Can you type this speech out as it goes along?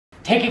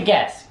Take a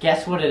guess.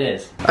 Guess what it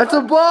is. That's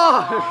a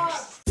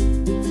box!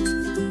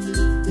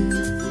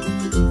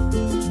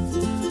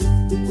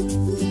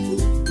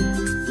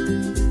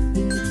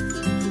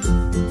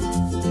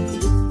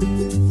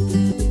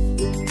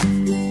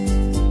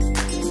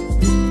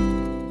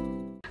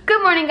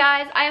 Good morning,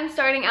 guys. I am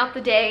starting out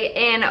the day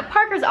in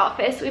Parker's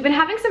office. We've been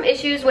having some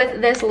issues with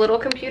this little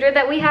computer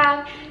that we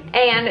have,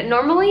 and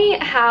normally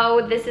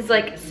how this is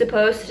like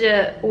supposed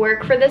to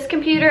work for this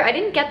computer, I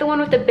didn't get the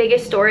one with the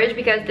biggest storage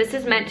because this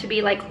is meant to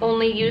be like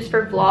only used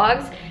for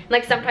vlogs.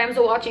 Like sometimes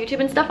we'll watch YouTube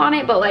and stuff on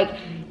it, but like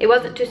it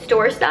wasn't to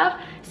store stuff.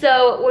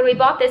 So when we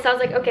bought this, I was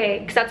like, okay,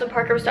 because that's when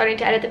Parker was starting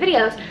to edit the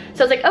videos.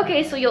 So I was like,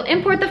 okay, so you'll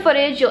import the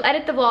footage, you'll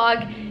edit the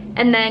vlog,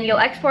 and then you'll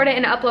export it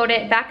and upload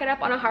it, back it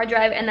up on a hard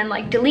drive, and then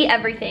like delete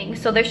everything.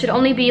 So there should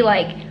only be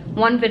like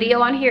one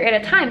video on here at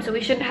a time, so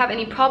we shouldn't have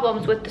any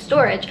problems with the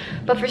storage.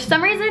 But for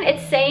some reason,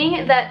 it's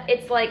saying that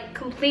it's like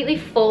completely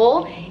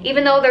full,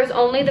 even though there's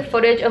only the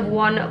footage of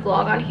one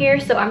vlog on here.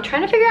 So I'm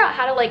trying to figure out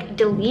how to like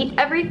delete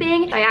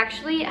everything. I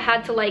actually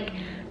had to like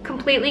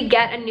completely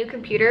get a new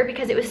computer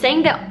because it was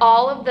saying that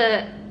all of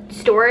the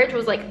storage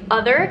was like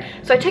other.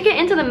 So I took it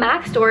into the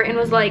Mac store and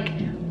was like,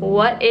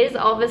 what is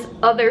all this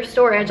other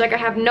storage? Like I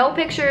have no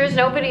pictures,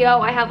 no video.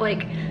 I have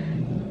like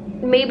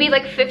maybe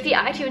like 50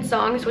 iTunes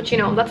songs, which, you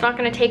know, that's not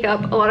gonna take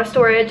up a lot of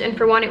storage. And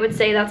for one, it would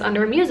say that's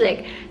under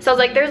music. So I was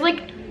like, there's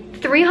like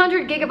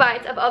 300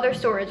 gigabytes of other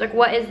storage. Like,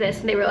 what is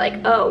this? And they were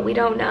like, oh, we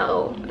don't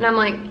know. And I'm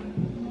like,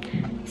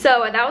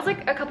 so that was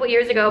like a couple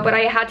years ago, but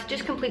I had to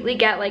just completely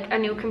get like a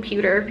new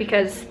computer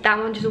because that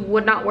one just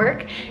would not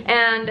work.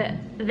 And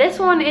this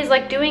one is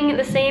like doing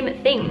the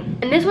same thing.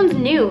 And this one's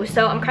new,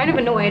 so I'm kind of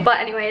annoyed. But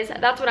anyways,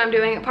 that's what I'm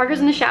doing.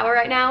 Parker's in the shower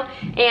right now,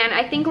 and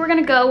I think we're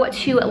gonna go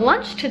to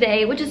lunch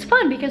today, which is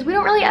fun because we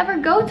don't really ever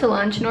go to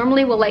lunch.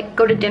 Normally we'll like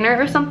go to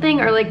dinner or something,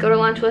 or like go to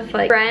lunch with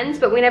like friends,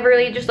 but we never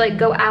really just like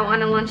go out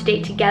on a lunch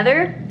date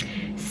together.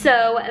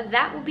 So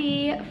that will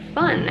be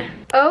fun.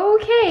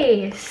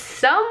 Okay,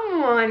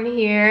 someone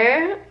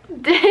here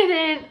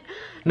didn't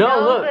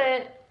know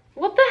that.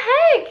 What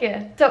the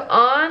heck? So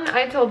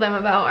I told them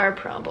about our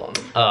problem.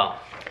 Oh,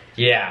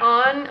 yeah.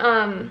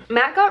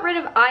 Matt got rid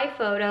of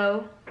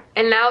iPhoto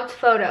and now it's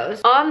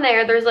Photos. On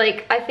there's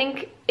like, I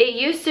think it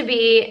used to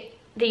be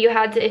that you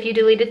had to, if you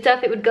deleted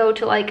stuff, it would go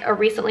to like a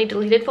recently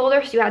deleted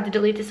folder, so you had to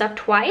delete the stuff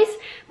twice.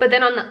 But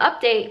then on the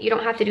update, you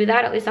don't have to do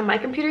that, at least on my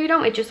computer you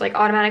don't. It just like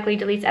automatically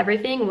deletes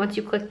everything once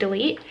you click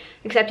delete,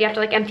 except you have to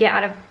like empty it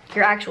out of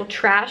your actual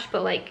trash.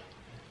 But like,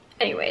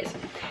 anyways,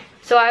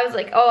 so I was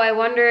like, oh, I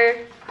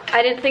wonder,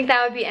 I didn't think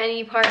that would be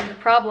any part of the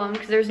problem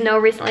because there's no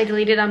recently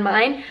deleted on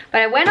mine,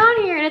 but I went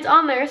on here and it's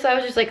on there, so I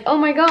was just like, oh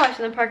my gosh.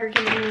 And then Parker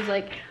came in and was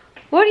like,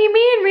 what do you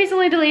mean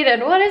recently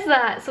deleted? What is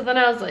that? So then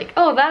I was like,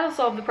 oh, that'll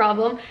solve the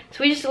problem. So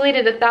we just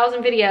deleted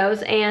 1,000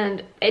 videos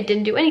and it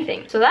didn't do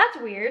anything. So that's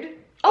weird.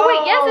 Oh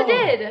wait, yes it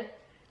did.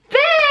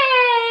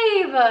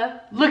 Babe!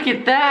 Look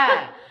at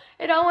that.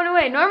 It all went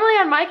away. Normally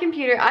on my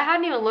computer, I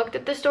hadn't even looked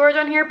at the storage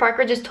on here.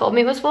 Parker just told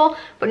me it was full,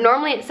 but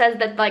normally it says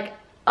that like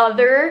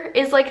other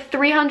is like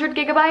 300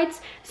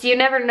 gigabytes. So you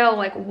never know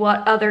like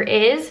what other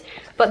is.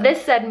 But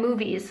this said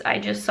movies I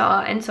just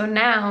saw, and so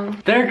now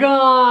they're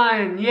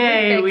gone.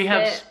 Yay, we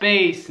have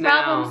space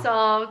now. Problem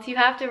solved. You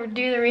have to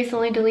do the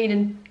recently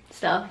deleted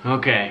stuff.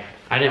 Okay.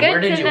 I didn't.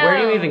 Where did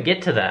you even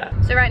get to that?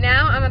 So right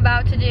now I'm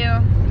about to do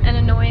an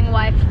annoying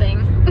wife thing,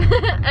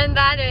 and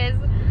that is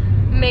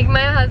make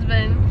my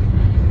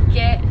husband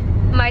get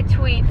my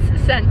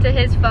tweets sent to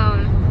his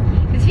phone.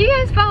 Because if you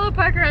guys follow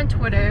Parker on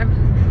Twitter,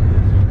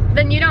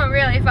 then you don't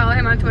really follow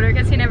him on Twitter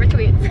because he never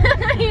tweets.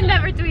 He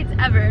never tweets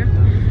ever.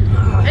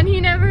 And he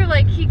never,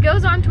 like, he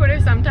goes on Twitter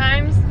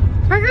sometimes.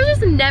 Parker's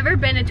just never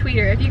been a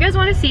tweeter. If you guys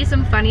want to see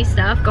some funny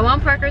stuff, go on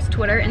Parker's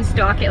Twitter and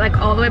stalk it, like,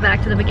 all the way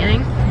back to the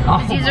beginning.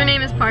 His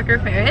username is Parker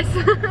Ferris.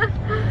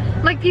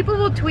 Like, people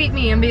will tweet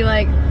me and be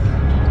like,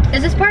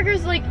 is this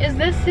Parker's, like, is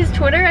this his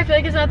Twitter? I feel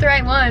like it's not the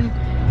right one.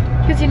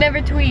 Because he never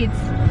tweets.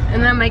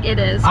 And then I'm like, it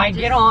is. I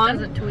get on.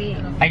 Doesn't tweet.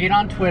 I get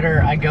on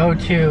Twitter, I go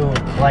to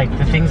like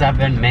the things I've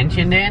been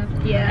mentioned in,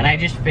 and I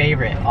just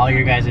favorite all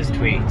your guys'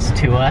 tweets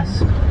to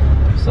us.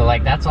 So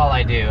like that's all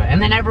I do.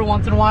 And then every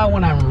once in a while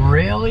when I'm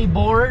really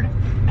bored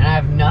and I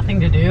have nothing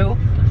to do,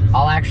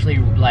 I'll actually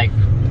like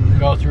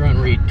go through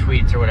and read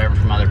tweets or whatever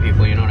from other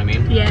people, you know what I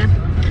mean? Yeah.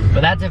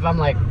 But that's if I'm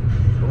like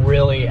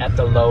really at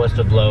the lowest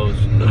of lows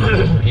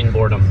in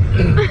boredom.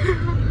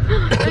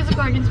 There's a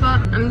parking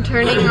spot. I'm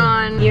turning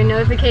on your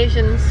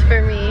notifications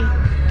for me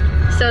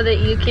so that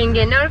you can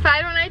get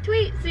notified when I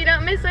tweet so you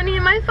don't miss any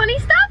of my funny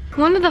stuff.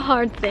 One of the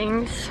hard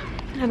things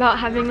about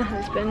having a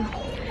husband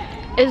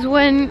is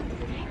when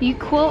you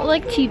quote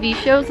like TV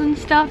shows and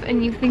stuff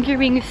and you think you're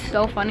being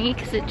so funny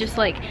because it just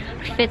like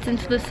fits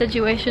into the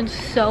situation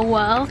so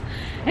well.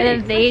 And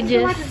then they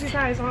just...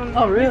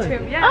 Oh, really?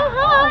 Yeah. Oh,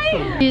 hi!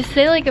 Awesome. You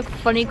say like a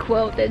funny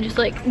quote that just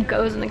like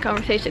goes in the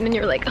conversation and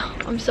you're like, oh,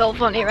 I'm so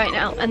funny right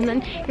now. And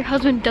then your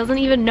husband doesn't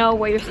even know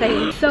what you're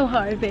saying. It's so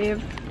hard, babe.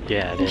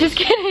 Yeah, it is. Just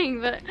kidding,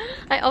 but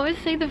I always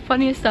say the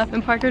funniest stuff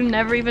and Parker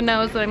never even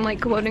knows that I'm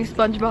like quoting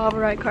SpongeBob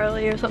or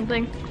iCarly or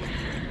something.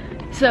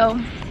 So,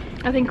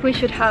 I think we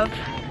should have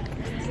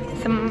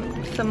some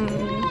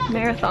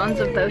marathons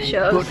of those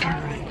shows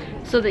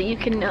so that you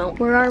can know.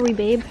 Where are we,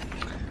 babe?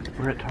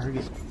 We're at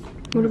Target.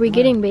 What are we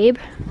getting, babe?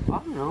 I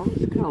don't know,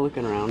 just kind of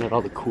looking around at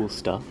all the cool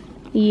stuff.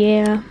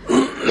 Yeah.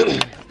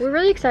 We're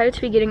really excited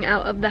to be getting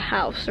out of the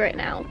house right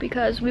now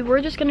because we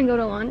were just gonna go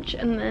to lunch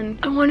and then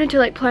I wanted to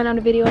like plan out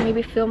a video and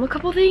maybe film a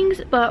couple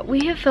things, but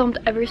we have filmed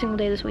every single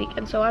day this week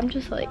and so I'm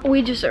just like,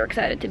 we just are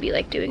excited to be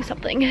like doing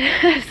something.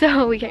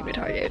 So we came to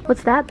Target.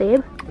 What's that,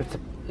 babe?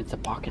 It's a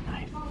pocket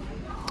knife.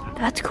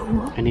 That's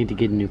cool. I need to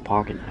get a new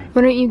pocket knife.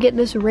 Why don't you get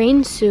this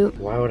rain suit?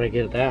 Why would I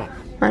get that?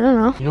 I don't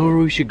know. You know where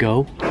we should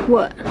go?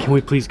 What? Can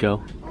we please go?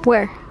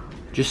 Where?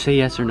 Just say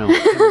yes or no.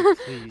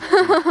 Please.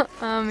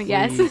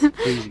 Yes.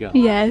 Please go.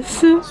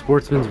 Yes.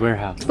 Sportsman's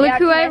Warehouse. Look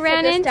who I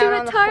ran into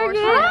at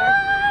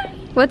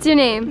Target. What's your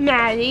name?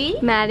 Maddie.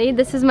 Maddie.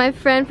 This is my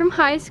friend from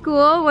high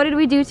school. What did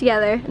we do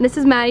together? And this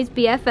is Maddie's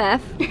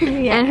BFF.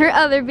 And her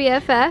other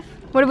BFF.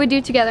 What did we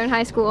do together in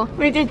high school?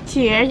 We did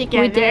cheer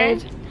together. We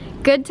did.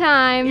 Good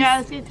times.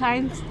 Yes, good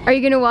times. Are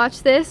you gonna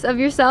watch this of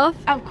yourself?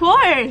 Of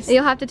course.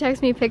 You'll have to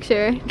text me a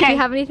picture. Do you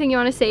have anything you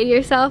want to say to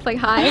yourself? Like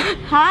hi?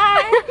 Hi.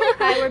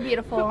 Hi, we're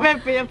beautiful. We're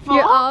beautiful.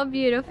 You're all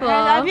beautiful.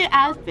 I love you,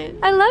 Aspyn.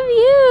 I love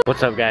you.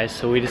 What's up, guys?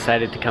 So we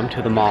decided to come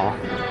to the mall.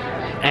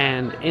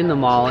 And in the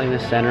mall, in the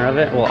center of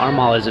it, well, our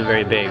mall isn't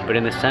very big, but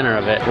in the center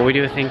of it, well, we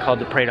do a thing called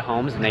the Parade of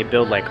Homes, and they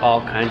build like all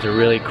kinds of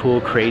really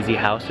cool, crazy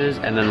houses,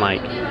 and then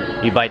like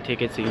you buy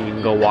tickets and you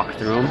can go walk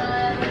through them.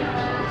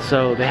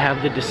 So they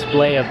have the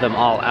display of them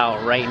all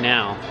out right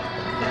now,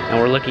 and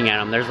we're looking at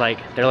them. They're like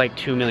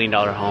 $2 million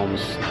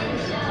homes,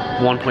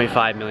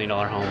 $1.5 million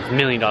homes, $1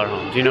 million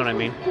homes. You know what I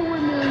mean?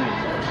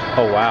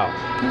 Oh wow!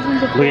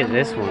 Look at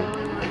this one.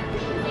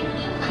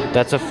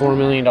 That's a $4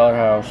 million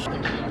house.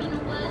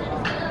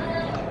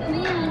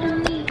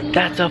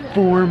 That's a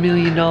 $4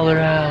 million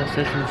house.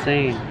 That's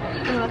insane.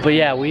 But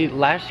yeah,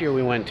 last year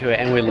we went to it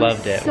and we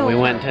loved it. We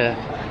went to,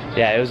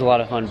 yeah, it was a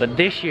lot of fun. But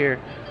this year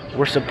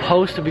we're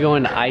supposed to be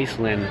going to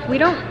Iceland. We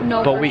don't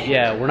know. But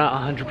we're not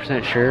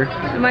 100% sure.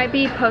 It might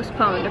be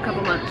postponed a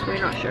couple months. We're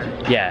not sure.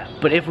 Yeah,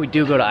 but if we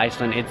do go to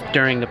Iceland, it's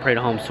during the Parade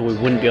of Homes, so we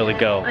wouldn't be able to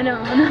go. I know.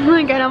 And I'm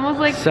like, I'd almost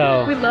like.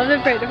 So we love the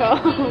Parade of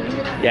Homes.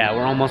 Yeah,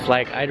 we're almost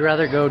like, I'd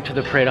rather go to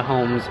the Parade of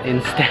Homes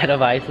instead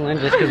of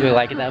Iceland, just because we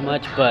like it that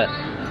much. But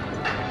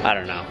I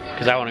don't know,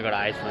 because I want to go to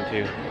Iceland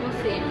too. We'll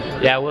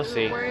see. Yeah, we'll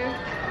see. We're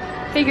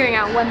figuring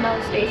out when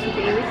those days would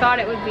be. We thought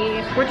it would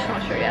be. We're just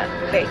not sure yet,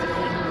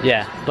 basically.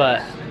 Yeah,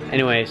 but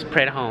anyways,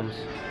 Parade of Homes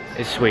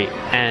is sweet,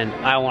 and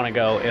I want to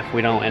go if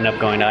we don't end up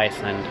going to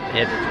Iceland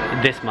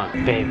this month.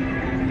 Babe,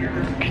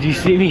 could you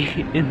see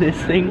me in this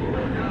thing?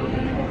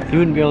 You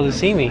wouldn't be able to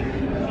see me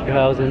if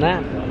I was in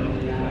that.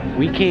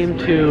 We came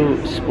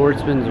to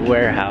Sportsman's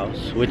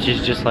Warehouse, which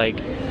is just like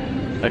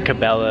a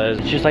Cabela's.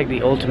 It's just like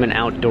the ultimate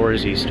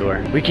outdoorsy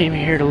store. We came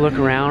here to look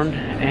around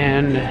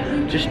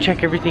and just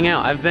check everything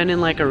out. I've been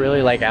in like a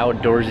really like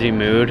outdoorsy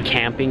mood,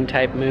 camping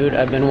type mood.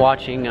 I've been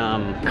watching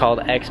called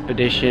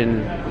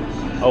Expedition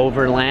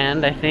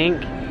Overland, I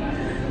think,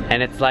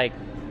 and it's like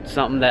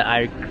something that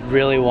I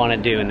really want to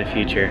do in the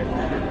future.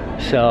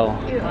 So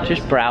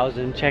just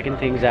browsing, checking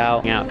things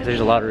out, because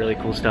there's a lot of really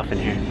cool stuff in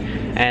here.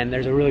 And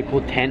there's a really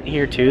cool tent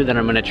here too that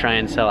I'm gonna try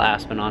and sell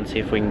Aspyn on, see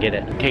if we can get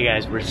it. Okay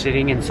guys, we're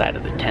sitting inside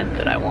of the tent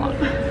that I want.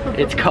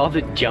 It's called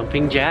the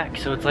Jumping Jack.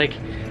 So it's like,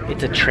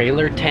 it's a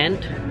trailer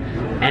tent.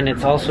 And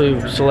it's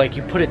also, so like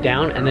you put it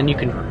down and then you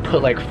can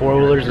put like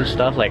four-wheelers and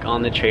stuff like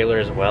on the trailer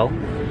as well.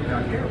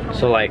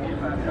 So like,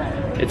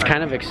 it's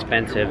kind of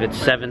expensive. It's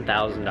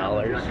 $7,000.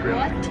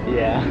 What?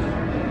 Yeah.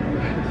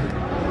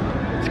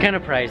 It's kind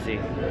of pricey.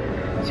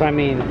 So I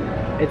mean,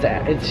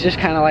 it's just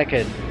kind of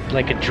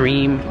like a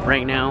dream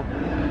right now.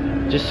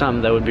 Just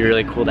something that would be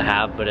really cool to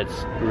have, but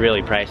it's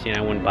really pricey and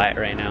I wouldn't buy it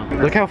right now.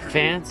 Look how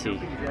fancy.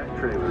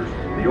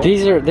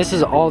 This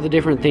is all the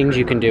different things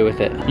you can do with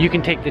it. You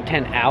can take the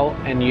tent out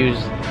and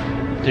use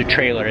the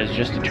trailer as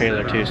just a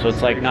trailer too. So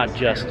it's like not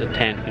just a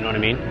tent, you know what I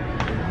mean?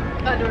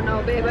 I don't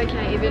know, babe. I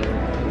can't even.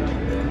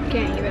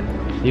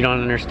 You don't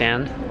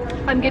understand?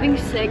 I'm getting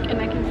sick and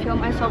I can feel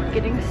myself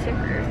getting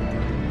sicker.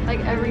 Like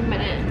every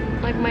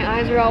minute. Like my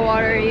eyes are all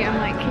watery, I'm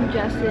like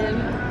congested.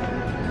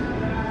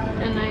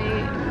 And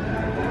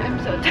I'm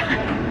so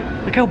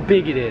tired. Look how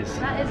big it is.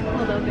 That is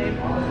cool though, babe.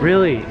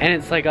 Really? And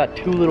it's like got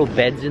 2 little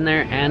beds in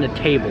there and a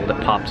table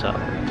that pops up.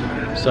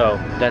 So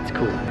that's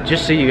cool.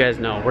 Just so you guys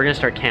know, we're gonna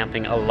start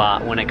camping a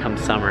lot when it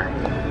comes summer.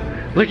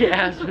 Look at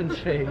Aspyn's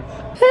face.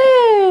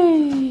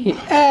 Hey,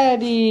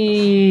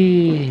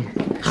 Addie.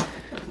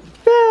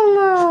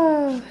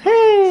 Bella,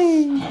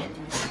 hey.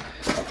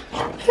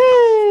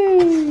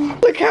 Hey.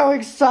 Look how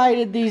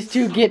excited these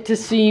two get to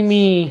see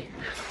me.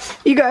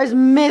 You guys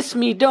miss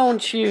me,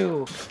 don't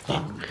you?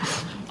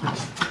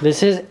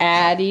 This is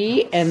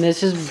Addie and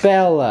this is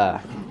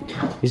Bella.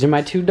 These are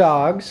my 2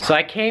 dogs. So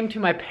I came to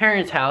my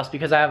parents' house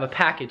because I have a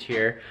package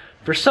here.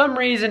 For some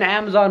reason,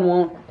 Amazon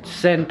won't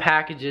send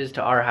packages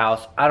to our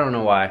house. I don't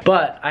know why.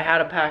 But I had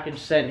a package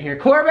sent here.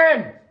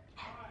 Corbin!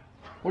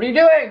 What are you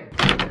doing?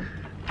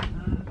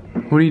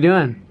 What are you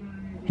doing?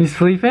 You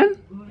sleeping?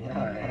 Yeah,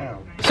 I am.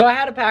 So So I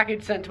had a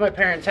package sent to my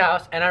parents'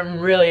 house and I'm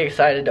really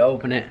excited to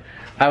open it.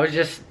 I was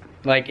just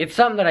like, it's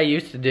something that I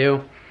used to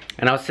do,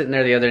 and I was sitting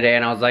there the other day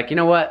and I was like, you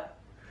know what?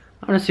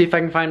 I'm gonna see if I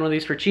can find one of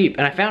these for cheap,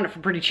 and I found it for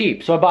pretty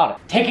cheap, so I bought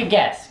it. Take a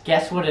guess.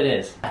 Guess what it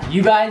is.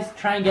 You guys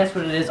try and guess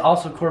what it is.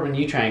 Also, Corbin,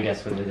 you try and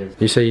guess what it is.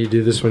 You say you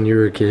do this when you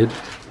were a kid?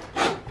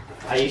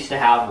 I used to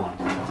have one.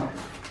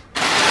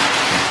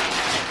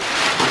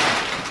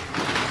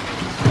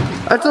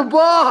 That's a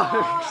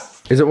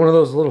box! Is it one of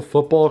those little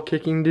football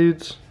kicking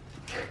dudes?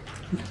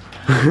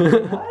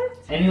 What?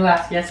 Any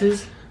last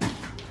guesses?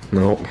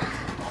 Nope.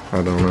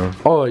 I don't know.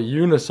 Oh, a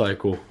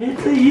unicycle.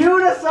 It's a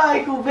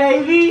unicycle,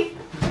 baby!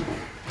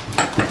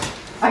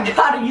 I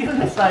got a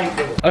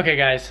unicycle. Okay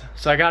guys,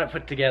 so I got it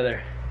put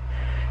together.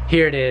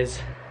 Here it is.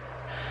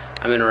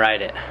 I'm gonna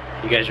ride it.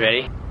 You guys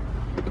ready?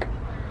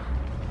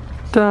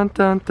 Dun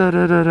dun dun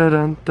dun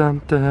dun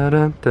dun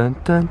dun dun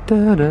dun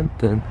dun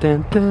dun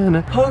dun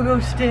dun.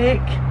 Pogo stick.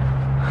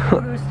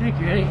 Pogo stick,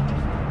 you ready?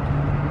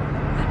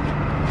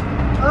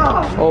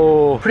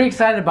 Oh. Pretty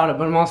excited about it,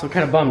 but I'm also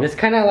kind of bummed. It's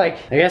kind of like,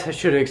 I guess I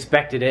should have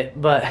expected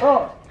it, but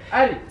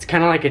it's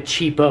kind of like a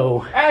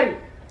cheapo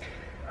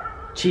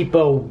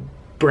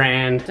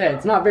brand.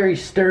 It's not very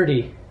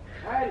sturdy,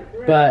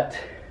 but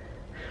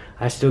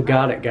I still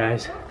got it,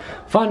 guys.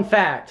 Fun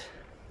fact,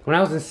 when I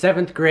was in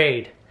 7th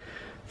grade,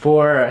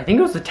 for, I think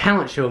it was a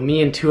talent show,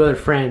 me and 2 other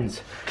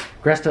friends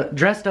dressed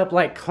up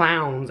like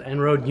clowns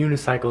and rode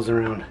unicycles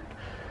around.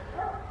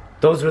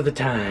 Those were the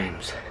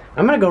times.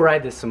 I'm gonna go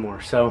ride this some more,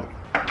 so.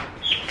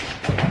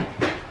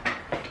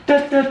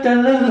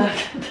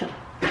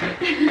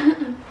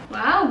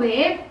 Wow,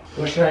 babe.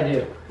 What should I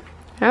do?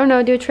 I don't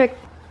know, do a trick.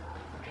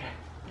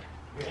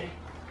 Ready?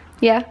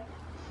 Yeah.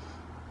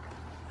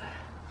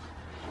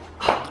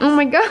 Oh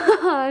my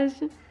gosh.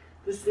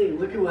 This thing,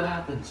 look at what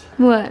happens.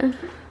 What? The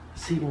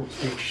seat won't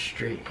stay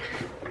straight.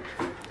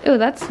 Oh,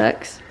 that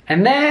sucks.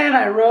 And then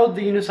I rode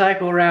the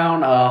unicycle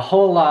around a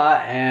whole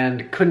lot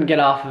and couldn't get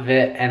off of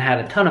it and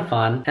had a ton of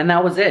fun. And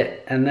that was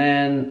it. And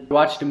then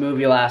watched a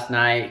movie last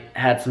night,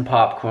 had some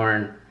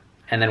popcorn,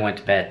 and then went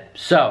to bed.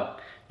 So,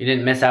 you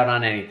didn't miss out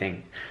on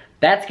anything.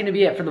 That's gonna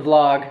be it for the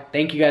vlog.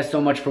 Thank you guys so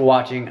much for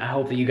watching. I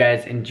hope that you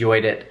guys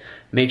enjoyed it.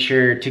 Make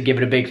sure to give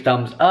it a big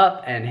thumbs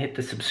up and hit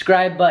the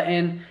subscribe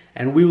button.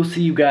 And we will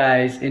see you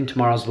guys in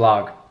tomorrow's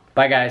vlog.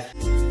 Bye guys.